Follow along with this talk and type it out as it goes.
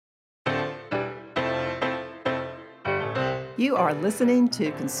You are listening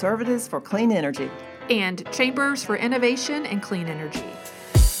to Conservatives for Clean Energy and Chambers for Innovation and Clean Energy.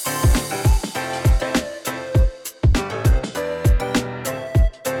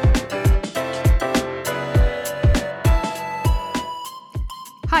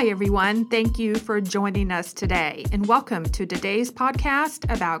 Hi, everyone. Thank you for joining us today, and welcome to today's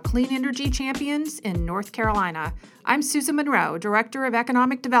podcast about clean energy champions in North Carolina. I'm Susan Munroe, Director of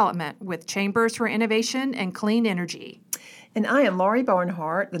Economic Development with Chambers for Innovation and Clean Energy. And I am Laurie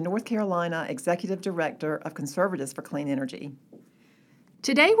Barnhart, the North Carolina Executive Director of Conservatives for Clean Energy.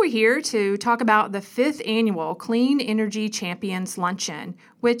 Today we're here to talk about the 5th annual Clean Energy Champions Luncheon,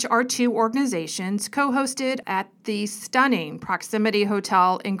 which our two organizations co-hosted at the stunning Proximity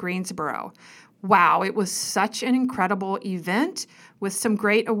Hotel in Greensboro. Wow, it was such an incredible event with some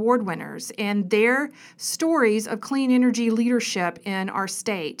great award winners and their stories of clean energy leadership in our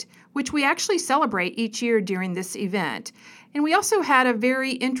state, which we actually celebrate each year during this event. And we also had a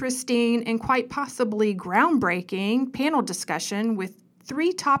very interesting and quite possibly groundbreaking panel discussion with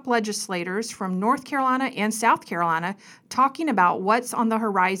 3 top legislators from North Carolina and South Carolina talking about what's on the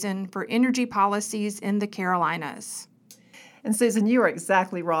horizon for energy policies in the Carolinas. And Susan, you are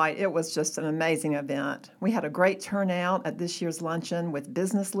exactly right. It was just an amazing event. We had a great turnout at this year's luncheon with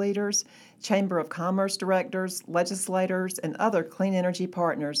business leaders, Chamber of Commerce directors, legislators, and other clean energy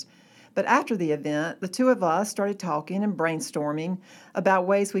partners. But after the event, the two of us started talking and brainstorming about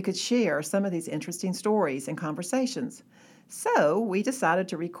ways we could share some of these interesting stories and conversations. So we decided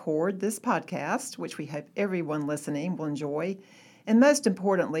to record this podcast, which we hope everyone listening will enjoy, and most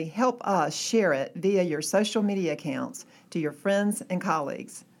importantly, help us share it via your social media accounts to your friends and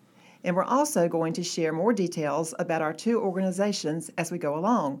colleagues. And we're also going to share more details about our two organizations as we go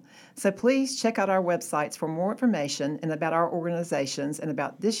along. So please check out our websites for more information and about our organizations and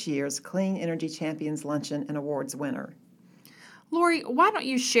about this year's Clean Energy Champions Luncheon and Awards winner. Laurie, why don't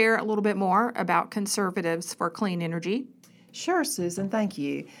you share a little bit more about Conservatives for Clean Energy? Sure, Susan, thank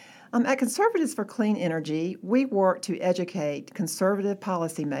you. At Conservatives for Clean Energy, we work to educate conservative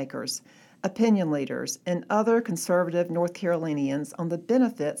policymakers, opinion leaders, and other conservative North Carolinians on the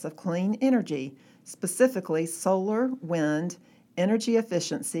benefits of clean energy, specifically solar, wind, energy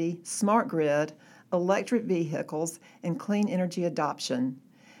efficiency, smart grid, electric vehicles, and clean energy adoption.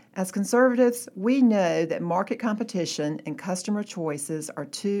 As conservatives, we know that market competition and customer choices are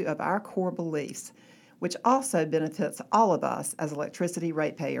 2 of our core beliefs, which also benefits all of us as electricity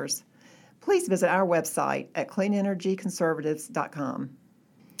ratepayers. Please visit our website at cleanenergyconservatives.com.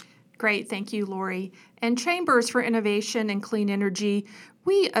 Great, thank you, Laurie. And Chambers for Innovation and Clean Energy,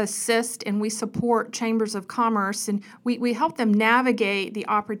 we assist and we support chambers of commerce, and we help them navigate the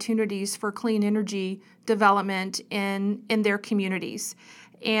opportunities for clean energy development in their communities.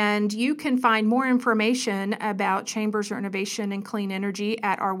 And you can find more information about Chambers for Innovation and Clean Energy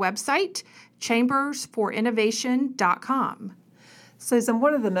at our website, chambersforinnovation.com. Susan,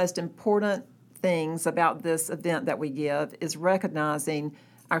 one of the most important things about this event that we give is recognizing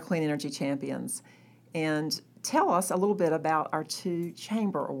our clean energy champions. And tell us a little bit about our 2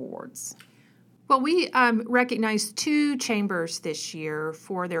 chamber awards. Well, we recognized 2 chambers this year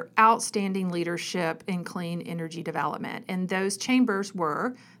for their outstanding leadership in clean energy development. And those chambers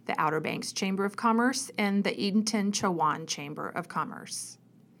were the Outer Banks Chamber of Commerce and the Edenton-Chowan Chamber of Commerce.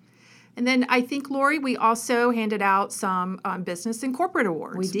 And then I think, Laurie, we also handed out some business and corporate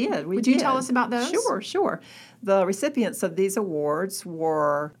awards. We did. Would you tell us about those? Sure. The recipients of these awards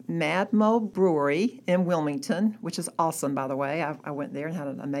were Mad Mole Brewing in Wilmington, which is awesome, by the way. I went there and had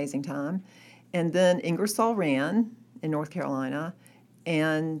an amazing time. And then Ingersoll Rand in North Carolina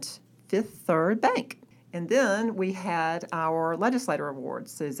and Fifth Third Bank. And then we had our legislator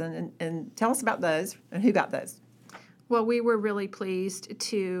awards, Susan. And tell us about those and who got those. Well, we were really pleased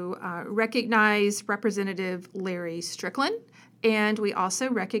to recognize Representative Larry Strickland, and we also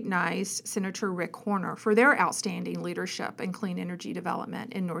recognized Senator Rick Horner for their outstanding leadership in clean energy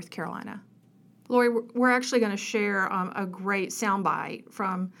development in North Carolina. Laurie, we're actually going to share a great soundbite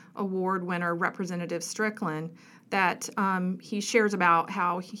from award winner Representative Strickland that he shares about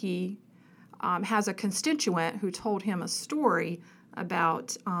how he has a constituent who told him a story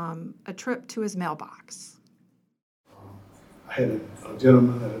about a trip to his mailbox. I had a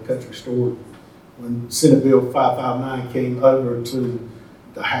gentleman at a country store when Senate Bill 559 came over to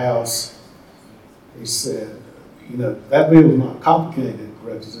the House. He said, that bill is not complicated,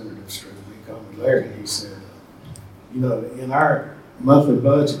 Representative Strickland. He called me Larry. He said, in our monthly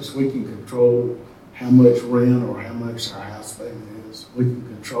budgets, we can control how much rent or how much our house payment is. We can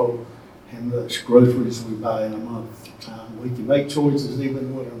control how much groceries we buy in a month time. We can make choices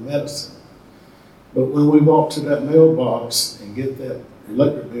even with our medicine. But when we walk to that mailbox and get that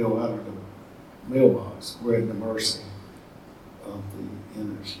electric bill out of the mailbox, we're at the mercy of the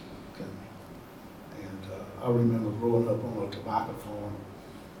energy company. And I remember growing up on a tobacco farm.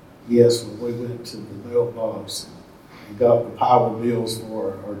 Yes, when we went to the mailbox and got the power bills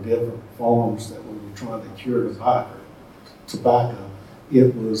for our different farms that we were trying to cure tobacco,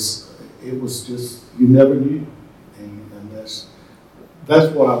 it was just, you never knew. And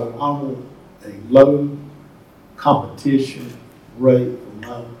that's what I want, a low competition rate for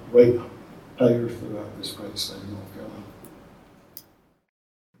my rate payers throughout this great state of North Carolina.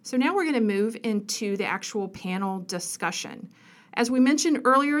 So now we're going to move into the actual panel discussion. As we mentioned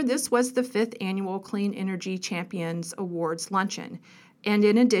earlier, this was the 5th annual Clean Energy Champions Awards Luncheon. And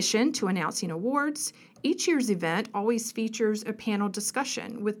in addition to announcing awards, each year's event always features a panel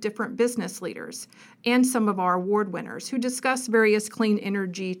discussion with different business leaders and some of our award winners who discuss various clean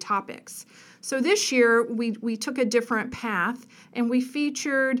energy topics. So this year, we took a different path, and we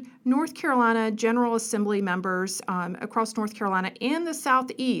featured North Carolina General Assembly members across North Carolina and the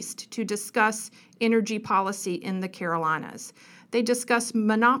Southeast to discuss energy policy in the Carolinas. They discussed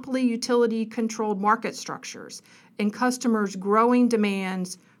monopoly utility-controlled market structures and customers' growing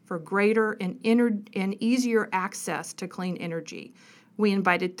demands for greater and easier access to clean energy. We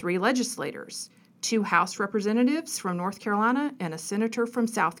invited 3 legislators, 2 House representatives from North Carolina and a senator from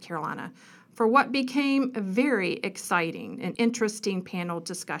South Carolina, for what became a very exciting and interesting panel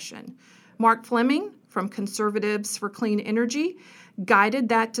discussion. Mark Fleming from Conservatives for Clean Energy guided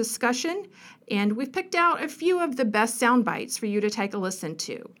that discussion, and we've picked out a few of the best sound bites for you to take a listen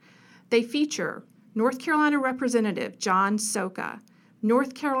to. They feature North Carolina Representative John Szoka,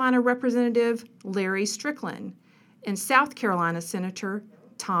 North Carolina Representative Larry Strickland, and South Carolina Senator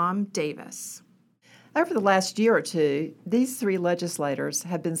Tom Davis. Over the last year or two, these 3 legislators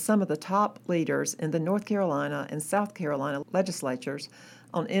have been some of the top leaders in the North Carolina and South Carolina legislatures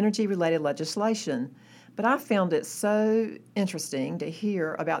on energy-related legislation, but I found it so interesting to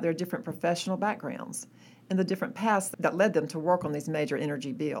hear about their different professional backgrounds and the different paths that led them to work on these major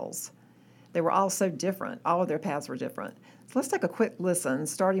energy bills. They were all so different. All of their paths were different. So let's take a quick listen,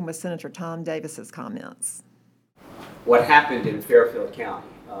 starting with Senator Tom Davis's comments. What happened in Fairfield County,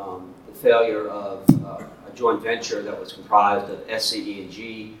 the failure of a joint venture that was comprised of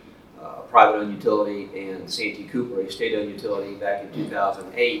SCE-NC, a private-owned utility, and Santee Cooper, a state-owned utility, back in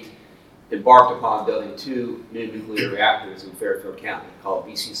 2008, embarked upon building 2 new nuclear reactors in Fairfield County called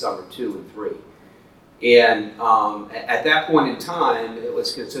BC Summer 2 and 3. And at that point in time, it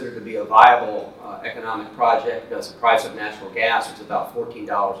was considered to be a viable economic project because the price of natural gas was about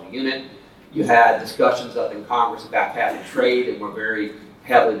 $14 a unit. You had discussions up in Congress about cap and trade, and we're very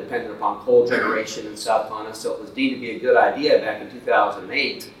heavily dependent upon coal generation in South Carolina, so it was deemed to be a good idea back in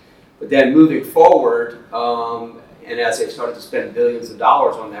 2008. But then moving forward, and as they started to spend billions of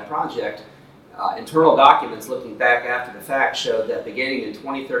dollars on that project, internal documents looking back after the fact showed that beginning in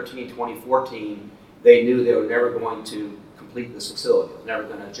 2013, 2014, they knew they were never going to complete this facility. It was never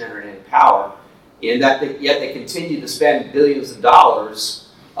going to generate any power. And yet they continued to spend billions of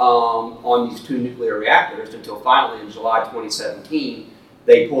dollars on these 2 nuclear reactors until finally in July 2017,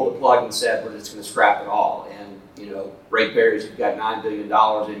 they pulled the plug and said, we're just going to scrap it all. And, ratepayers, you've got $9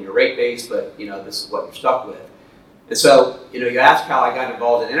 billion in your rate base, but, this is what you're stuck with. And so, you ask how I got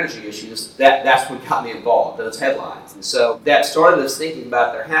involved in energy issues, that's what got me involved, those headlines. And so that started us thinking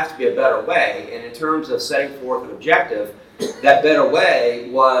about there has to be a better way. And in terms of setting forth an objective, that better way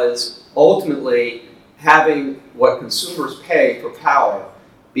was ultimately having what consumers pay for power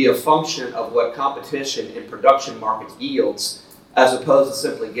be a function of what competition in production markets yields, as opposed to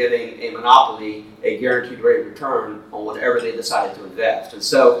simply giving a monopoly a guaranteed rate of return on whatever they decided to invest. And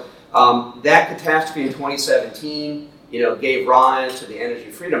so that catastrophe in 2017, gave rise to the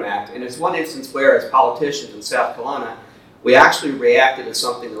Energy Freedom Act. And it's one instance where, as politicians in South Carolina, we actually reacted to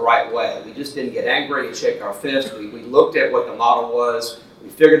something the right way. We just didn't get angry and shake our fist. We looked at what the model was. We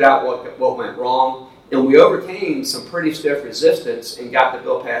figured out what went wrong. And we overcame some pretty stiff resistance and got the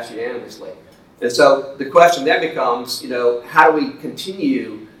bill passed unanimously. And so the question then becomes, how do we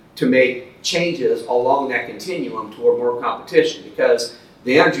continue to make changes along that continuum toward more competition? Because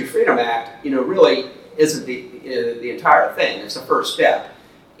the Energy Freedom Act, really isn't the entire thing. It's the first step.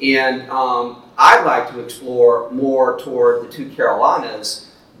 And I'd like to explore more toward the 2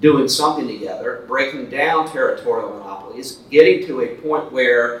 Carolinas doing something together, breaking down territorial monopolies, getting to a point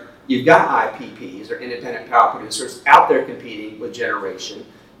where you've got IPPs, or independent power producers, out there competing with generation.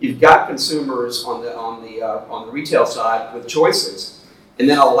 You've got consumers on the retail side with choices, and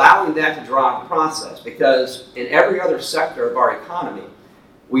then allowing that to drive the process. Because in every other sector of our economy,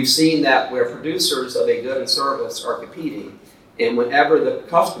 we've seen that where producers of a good and service are competing, and whenever the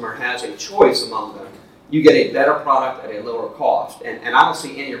customer has a choice among them, you get a better product at a lower cost. And I don't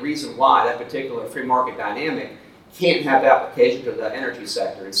see any reason why that particular free market dynamic can't have application to the energy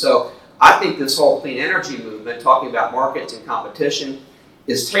sector. And so I think this whole clean energy movement, talking about markets and competition,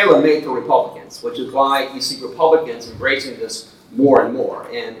 is tailor-made for Republicans, which is why you see Republicans embracing this more and more.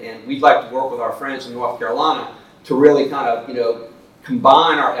 And we'd like to work with our friends in North Carolina to really kind of,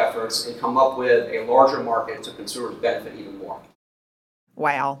 combine our efforts and come up with a larger market so consumers benefit even more.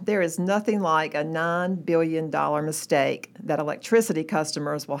 Wow, there is nothing like a $9 billion mistake that electricity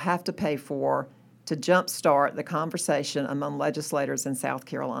customers will have to pay for to jumpstart the conversation among legislators in South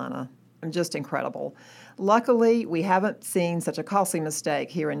Carolina. Just incredible. Luckily, we haven't seen such a costly mistake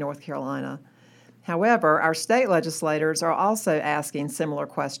here in North Carolina. However, our state legislators are also asking similar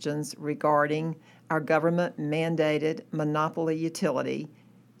questions regarding our government-mandated monopoly utility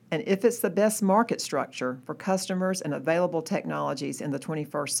and if it's the best market structure for customers and available technologies in the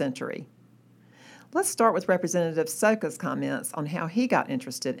 21st century. Let's start with Representative Szoka's comments on how he got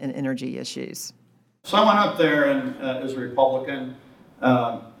interested in energy issues. So I went up there as a Republican.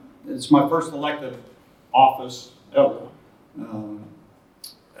 It's my first elected office ever.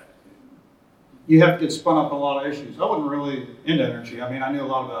 You have to get spun up on a lot of issues. I wasn't really into energy. I mean, I knew a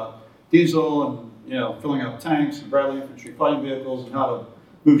lot about diesel and filling up tanks and Bradley infantry fighting vehicles and how to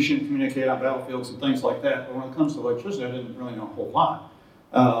move, shoot, and communicate on battlefields and things like that. But when it comes to electricity, I didn't really know a whole lot.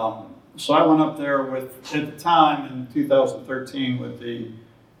 So I went up there with, at the time in 2013, with the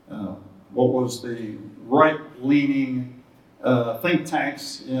what was the right-leaning think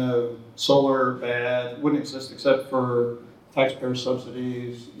tanks. Solar bad, wouldn't exist except for taxpayer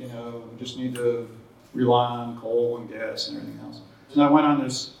subsidies. We just need to rely on coal and gas and everything else. And I went on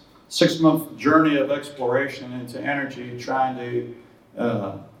this 6-month journey of exploration into energy, trying to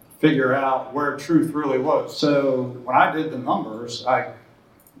figure out where truth really was. So when I did the numbers, I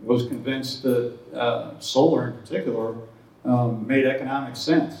was convinced that solar in particular made economic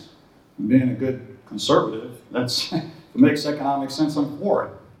sense. And being a good conservative, if it makes economic sense, I'm for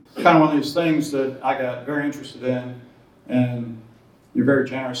it. Kind of one of these things that I got very interested in, and you're very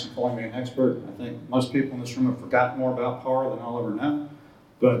generous in calling me an expert. I think most people in this room have forgotten more about power than I'll ever know.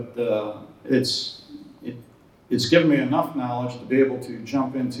 But it's given me enough knowledge to be able to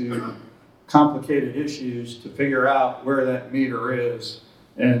jump into complicated issues to figure out where that meter is.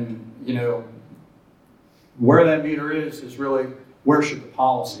 And, where that meter is really where should the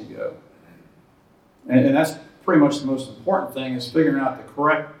policy go. And that's pretty much the most important thing, is figuring out the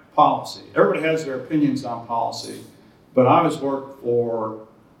correct policy. Everybody has their opinions on policy, but I always work for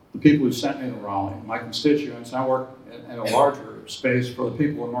the people who sent me to Raleigh, my constituents. I work in a larger space for the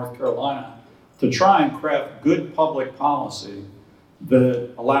people of North Carolina to try and craft good public policy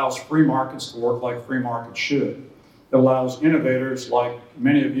that allows free markets to work like free markets should. It allows innovators like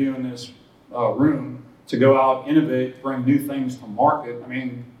many of you in this room to go out, innovate, bring new things to market. I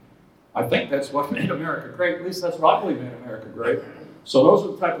mean, I think that's what made America great. At least that's what I believe made America great. So those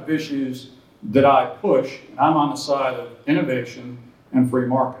are the type of issues that I push, and I'm on the side of innovation and free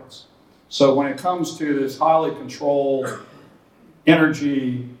markets. So when it comes to this highly controlled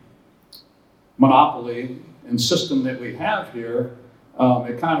energy monopoly and system that we have here,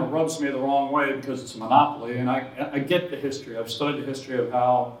 it kind of rubs me the wrong way because it's a monopoly, and I get the history. I've studied the history of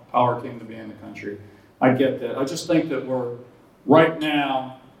how power came to be in the country. I get that. I just think that we're right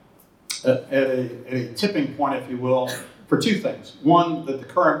now at a tipping point, if you will, for two things. One, that the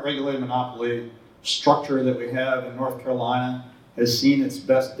current regulated monopoly structure that we have in North Carolina has seen its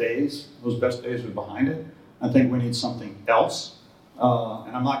best days. Those best days are behind it. I think we need something else.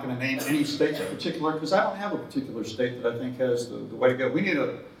 And I'm not going to name any state in particular, because I don't have a particular state that I think has the way to go. We need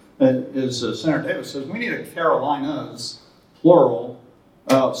as Senator Davis says, we need a Carolinas, plural,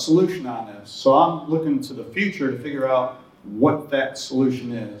 solution on this. So I'm looking to the future to figure out what that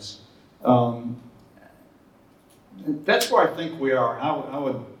solution is. That's where I think we are. I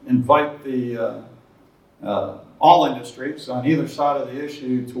would invite the all industries on either side of the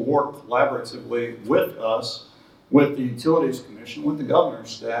issue to work collaboratively with us, with the Utilities Commission, with the governor's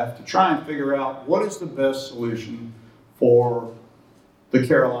staff, to try and figure out what is the best solution for the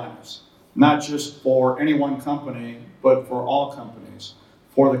Carolinas. Not just for any one company, but for all companies,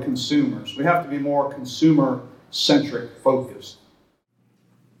 for the consumers. We have to be more consumer-centric focused.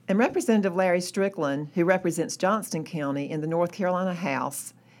 And Representative Larry Strickland, who represents Johnston County in the North Carolina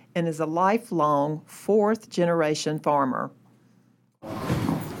House and is a lifelong fourth-generation farmer.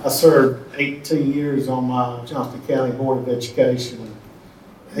 I served 18 years on my Johnston County Board of Education,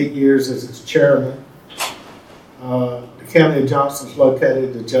 8 years as its chairman. The County of Johnston is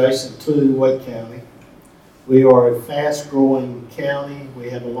located adjacent to Wake County. We are a fast-growing county. We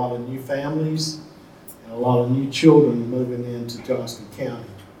have a lot of new families and a lot of new children moving into Johnston County.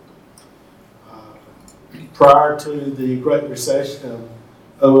 Prior to the Great Recession of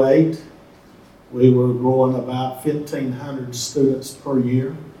 2008, we were growing about 1,500 students per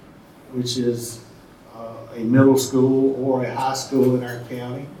year, which is a middle school or a high school in our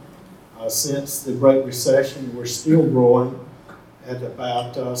county. Since the Great Recession, we're still growing at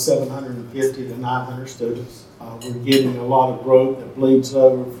about 750 to 900 students. We're getting a lot of growth that bleeds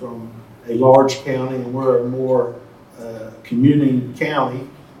over from a large county, and we're a more commuting county.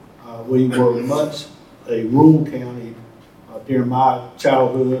 We were much a rural county during my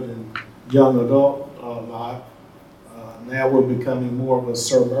childhood and young adult life. Now we're becoming more of a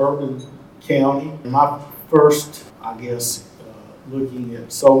suburban county. My first, looking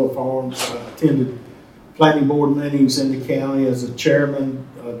at solar farms, I attended planning board meetings in the county as a chairman.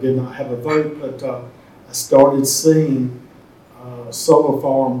 Did not have a vote, but I started seeing solar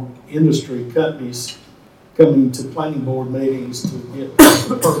farm industry companies coming to planning board meetings to get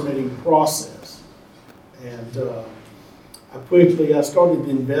the permitting process. And I started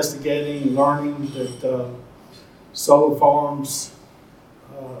investigating, learning that solar farms,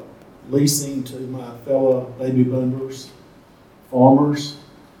 leasing to my fellow baby boomers, farmers,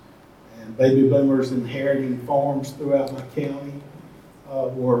 and baby boomers inheriting farms throughout my county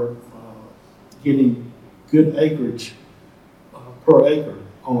were getting good acreage per acre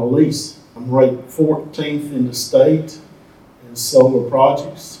on a lease. I'm ranked 14th in the state in solar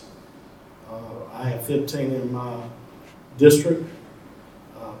projects. I have 15 in my district.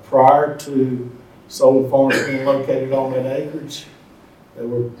 Prior to solar farms being located on that acreage,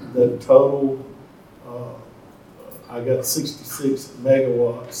 the total, I got 66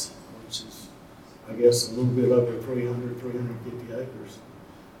 megawatts, which is, I guess, a little bit over 350 acres.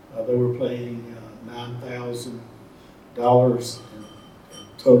 They were paying $9,000 in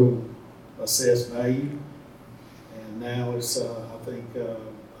total assessed value, and now it's about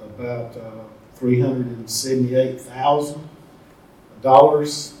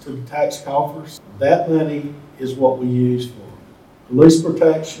 $378,000 to the tax coffers. That money is what we use for police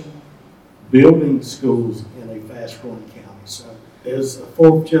protection, building schools in a fast-growing county. So, as a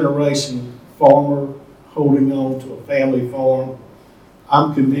fourth-generation farmer holding on to a family farm,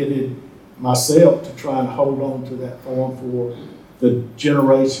 I'm committed myself to trying to hold on to that farm for the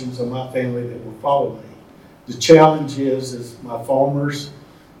generations of my family that will follow me. The challenge is my farmers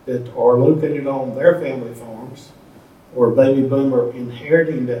that are located on their family farms or a baby boomer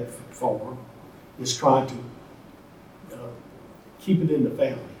inheriting that farm is trying to keep it in the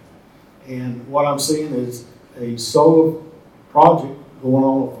family. And what I'm seeing is a solar project going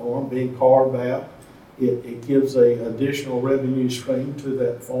on a farm being carved out. It gives an additional revenue stream to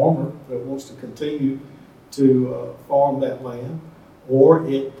that farmer that wants to continue to farm that land, or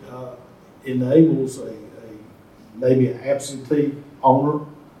it enables maybe an absentee owner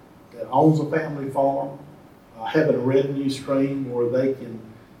that owns a family farm having a revenue stream where they can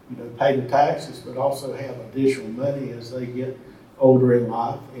pay the taxes, but also have additional money as they get older in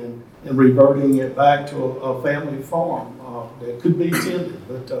life, and reverting it back to a family farm that could be tended.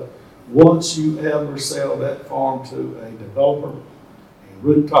 But once you ever sell that farm to a developer and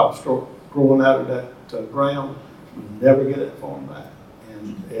roottops start growing out of that ground, you never get that farm back.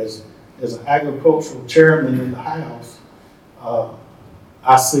 And as an agricultural chairman in the House,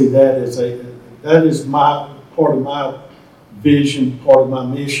 I see that that is my part of my vision, part of my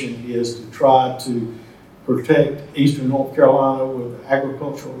mission is to try to protect Eastern North Carolina with the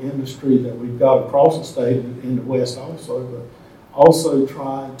agricultural industry that we've got across the state and in the West also, but also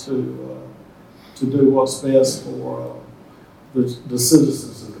trying to do what's best for the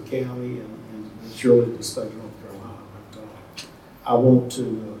citizens of the county and surely the state of North Carolina. But I want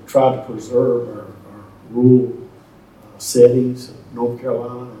to try to preserve our rural settings of North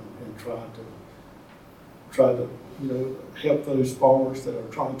Carolina and try to help those farmers that are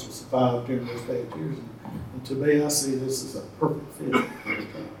trying to survive during those bad years. And to me, I see this as a perfect fit.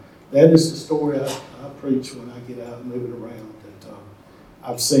 That is the story I preach when I get out and moving around. That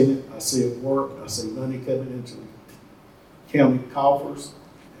I've seen it, I see it work, I see money coming into county coffers,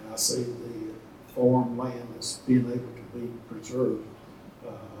 and I see the farm land that's being able to be preserved,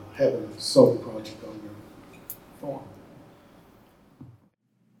 having a solar project on your farm.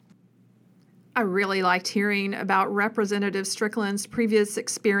 I really liked hearing about Representative Strickland's previous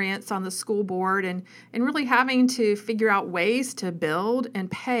experience on the school board and really having to figure out ways to build and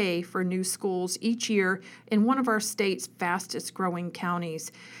pay for new schools each year in one of our state's fastest growing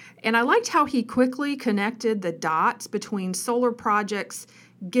counties. And I liked how he quickly connected the dots between solar projects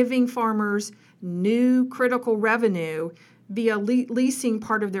giving farmers new critical revenue via leasing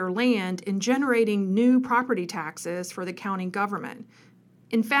part of their land and generating new property taxes for the county government.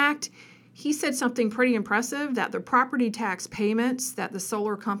 In fact, he said something pretty impressive, that the property tax payments that the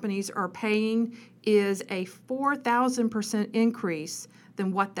solar companies are paying is a 4,000% increase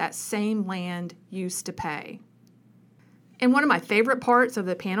than what that same land used to pay. And one of my favorite parts of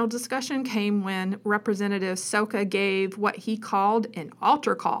the panel discussion came when Representative Szoka gave what he called an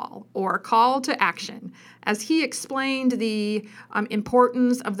altar call, or call to action, as he explained the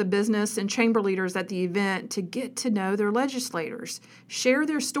importance of the business and chamber leaders at the event to get to know their legislators, share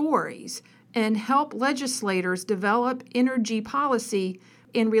their stories, and help legislators develop energy policy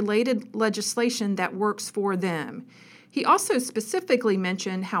and related legislation that works for them. He also specifically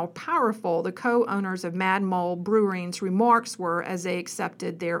mentioned how powerful the co-owners of Mad Mole Brewing's remarks were as they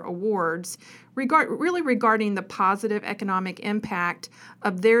accepted their awards, regarding the positive economic impact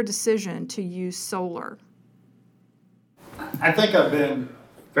of their decision to use solar. I think I've been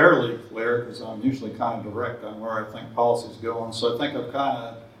fairly clear, because I'm usually kind of direct on where I think policy's going, so I think I've kind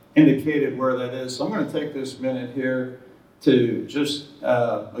of indicated where that is. So I'm going to take this minute here to just,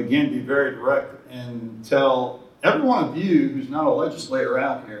 again, be very direct and tell every one of you who's not a legislator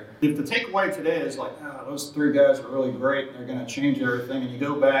out here, if the takeaway today is like, those three guys are really great and they're going to change everything, and you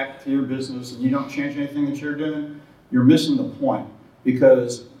go back to your business and you don't change anything that you're doing, you're missing the point.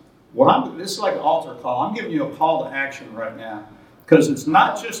 Because this is like an altar call. I'm giving you a call to action right now. Because it's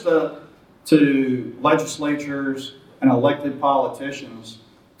not just to legislatures and elected politicians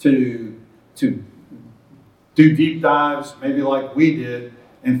to do deep dives, maybe like we did,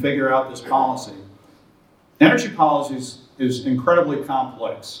 and figure out this policy. Energy policy is incredibly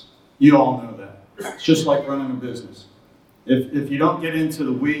complex. You all know that. It's just like running a business. If you don't get into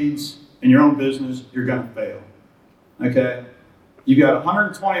the weeds in your own business, you're going to fail. Okay? You got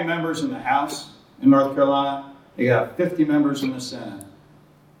 120 members in the House in North Carolina. You got 50 members in the Senate.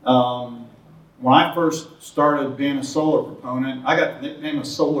 When I first started being a solar proponent, I got the nickname of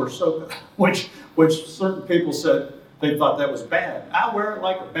Solar Szoka, which certain people said they thought that was bad. I wear it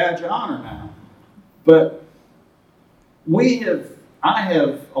like a badge of honor now. But I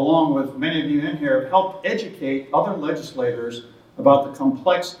have, along with many of you in here, have helped educate other legislators about the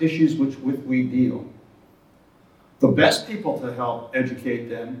complex issues with which we deal. The best people to help educate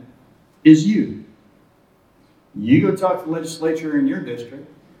them is you. You go talk to the legislature in your district.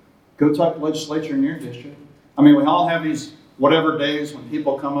 Go talk to the legislature in your district. I mean, we all have these whatever days when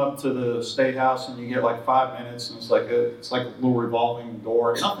people come up to the State House and you get like 5 minutes and it's like a little revolving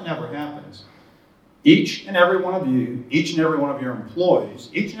door. Nothing ever happens. Each and every one of you, each and every one of your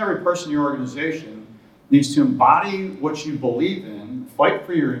employees, each and every person in your organization needs to embody what you believe in, fight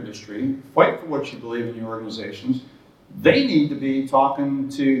for your industry, fight for what you believe in your organizations. They need to be talking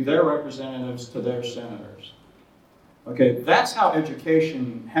to their representatives, to their senators. Okay, that's how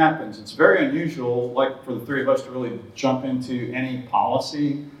education happens. It's very unusual, like for the three of us to really jump into any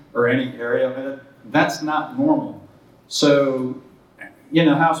policy or any area of it. That's not normal. So,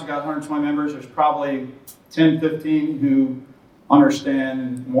 the House has got 120 members. There's probably 10, 15 who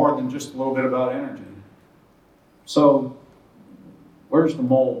understand more than just a little bit about energy. So, where's the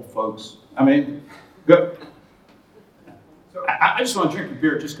mole, folks? I mean, go. I just want to drink a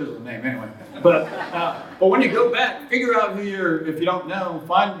beer just because of the name, anyway. But when you go back, figure out who if you don't know,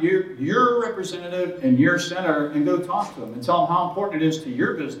 find your representative and your senator and go talk to them and tell them how important it is to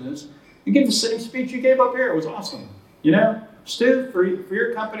your business. And give the same speech you gave up here. It was awesome. Stu, for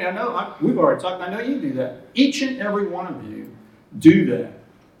your company, we've already talked, I know you do that. Each and every one of you do that.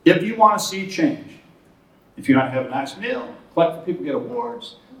 If you want to see change, if you want to have a nice meal, collect for people, get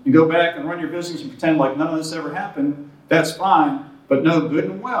awards, you go back and run your business and pretend like none of this ever happened, that's fine, but know good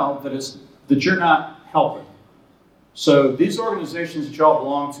and well that you're not helping. So these organizations that y'all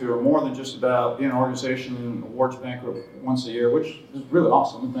belong to are more than just about being an organization and awards banquet once a year, which is really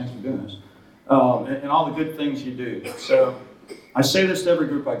awesome, and thanks for doing this, and all the good things you do. So I say this to every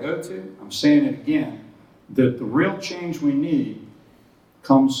group I go to, I'm saying it again, that the real change we need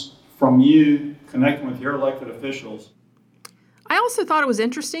comes from you connecting with your elected officials. I also thought it was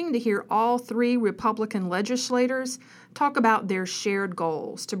interesting to hear all three Republican legislators talk about their shared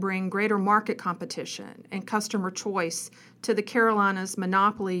goals to bring greater market competition and customer choice to the Carolinas'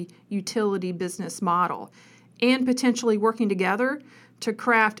 monopoly utility business model, and potentially working together to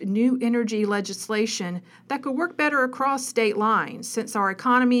craft new energy legislation that could work better across state lines, since our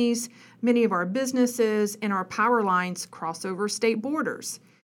economies, many of our businesses, and our power lines cross over state borders.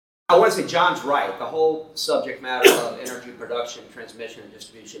 I want to say John's right. The whole subject matter of energy production, transmission, and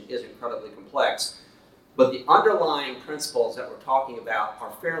distribution is incredibly complex. But the underlying principles that we're talking about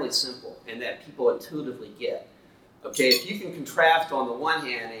are fairly simple and that people intuitively get. Okay, if you can contrast on the one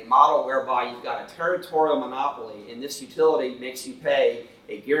hand a model whereby you've got a territorial monopoly and this utility makes you pay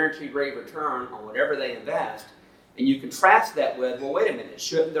a guaranteed rate of return on whatever they invest, and you contrast that with, well, wait a minute,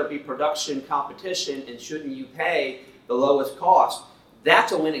 shouldn't there be production competition and shouldn't you pay the lowest cost?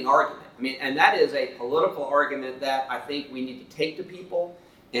 That's a winning argument. I mean, and that is a political argument that I think we need to take to people.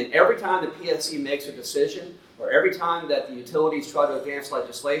 And every time the PSC makes a decision, or every time that the utilities try to advance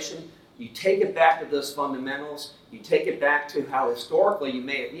legislation, you take it back to those fundamentals. You take it back to how historically you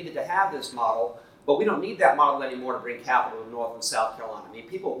may have needed to have this model, but we don't need that model anymore to bring capital to North and South Carolina. I mean,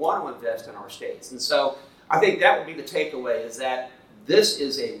 people want to invest in our states. And so I think that would be the takeaway, is that this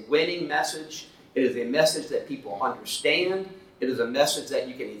is a winning message. It is a message that people understand. It is a message that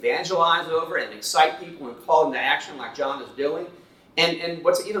you can evangelize over and excite people and call them to action like John is doing. And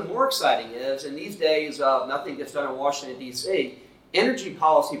what's even more exciting is, in these days, nothing gets done in Washington, D.C., energy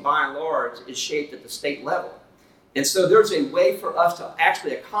policy, by and large, is shaped at the state level. And so there's a way for us to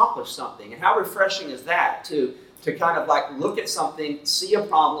actually accomplish something. And how refreshing is that, to kind of like look at something, see a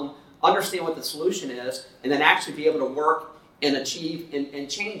problem, understand what the solution is, and then actually be able to work and achieve and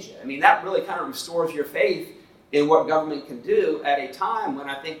change it. I mean, that really kind of restores your faith in what government can do at a time when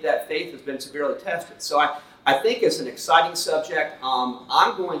I think that faith has been severely tested. So I think it's an exciting subject.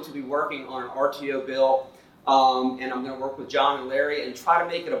 I'm going to be working on an RTO bill, and I'm going to work with John and Larry and try to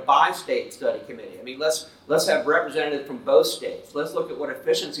make it a bi-state study committee. I mean, let's have representatives from both states. Let's look at what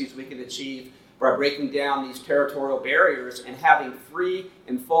efficiencies we can achieve by breaking down these territorial barriers and having free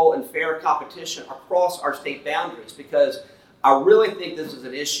and full and fair competition across our state boundaries, because I really think this is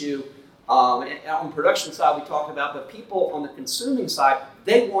an issue. And on the production side we talked about, but people on the consuming side,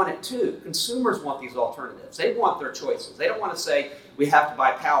 they want it too. Consumers want these alternatives. They want their choices. They don't want to say we have to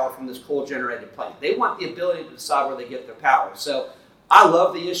buy power from this coal-generated plant. They want the ability to decide where they get their power. So I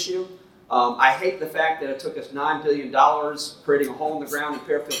love the issue. I hate the fact that it took us $9 billion, creating a hole in the ground in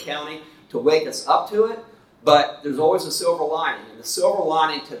Fairfield County, to wake us up to it. But there's always a silver lining. And the silver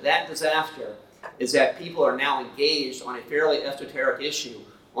lining to that disaster is that people are now engaged on a fairly esoteric issue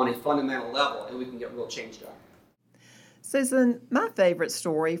on a fundamental level, and we can get real change done. Susan, my favorite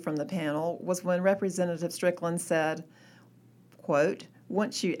story from the panel was when Representative Strickland said, quote,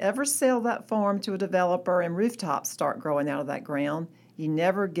 "Once you ever sell that farm to a developer and rooftops start growing out of that ground, you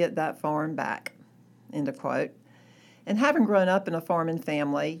never get that farm back," end of quote. And having grown up in a farming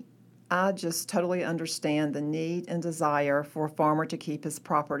family, I just totally understand the need and desire for a farmer to keep his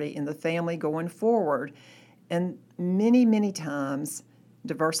property in the family going forward. And many, many times,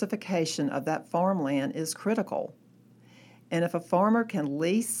 diversification of that farmland is critical. And if a farmer can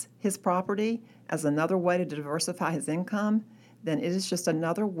lease his property as another way to diversify his income, then it is just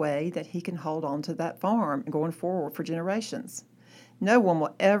another way that he can hold on to that farm going forward for generations. No one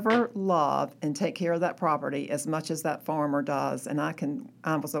will ever love and take care of that property as much as that farmer does, and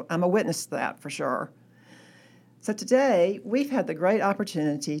I'm a witness to that for sure. So today, we've had the great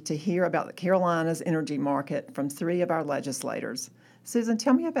opportunity to hear about the Carolinas energy market from 3 of our legislators. Susan,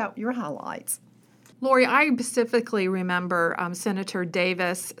 tell me about your highlights. Laurie, I specifically remember Senator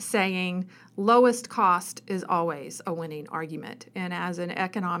Davis saying lowest cost is always a winning argument. And as an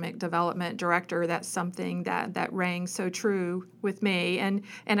economic development director, that's something that rang so true with me. And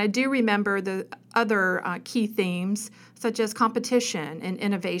I do remember the other key themes, such as competition and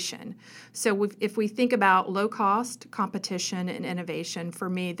innovation. So if we think about low cost, competition, and innovation, for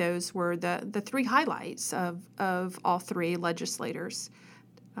me, those were the 3 highlights of all 3 legislators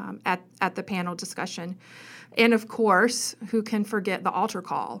at the panel discussion. And of course, who can forget the altar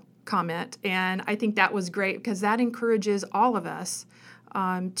call comment? And I think that was great because that encourages all of us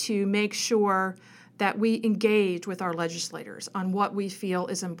to make sure that we engage with our legislators on what we feel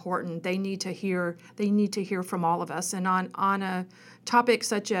is important. They need to hear from all of us. And on a topic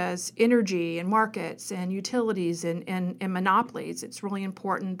such as energy and markets and utilities and monopolies, it's really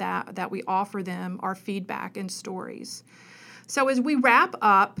important that we offer them our feedback and stories. So as we wrap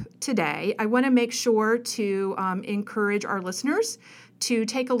up today, I want to make sure to encourage our listeners to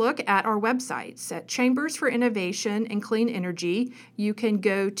take a look at our websites at Chambers for Innovation and Clean Energy. You can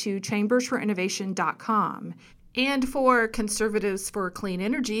go to chambersforinnovation.com. And for Conservatives for Clean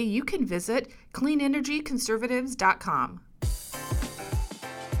Energy, you can visit cleanenergyconservatives.com.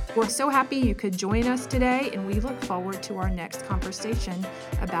 We're so happy you could join us today, and we look forward to our next conversation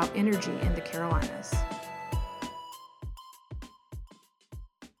about energy in the Carolinas.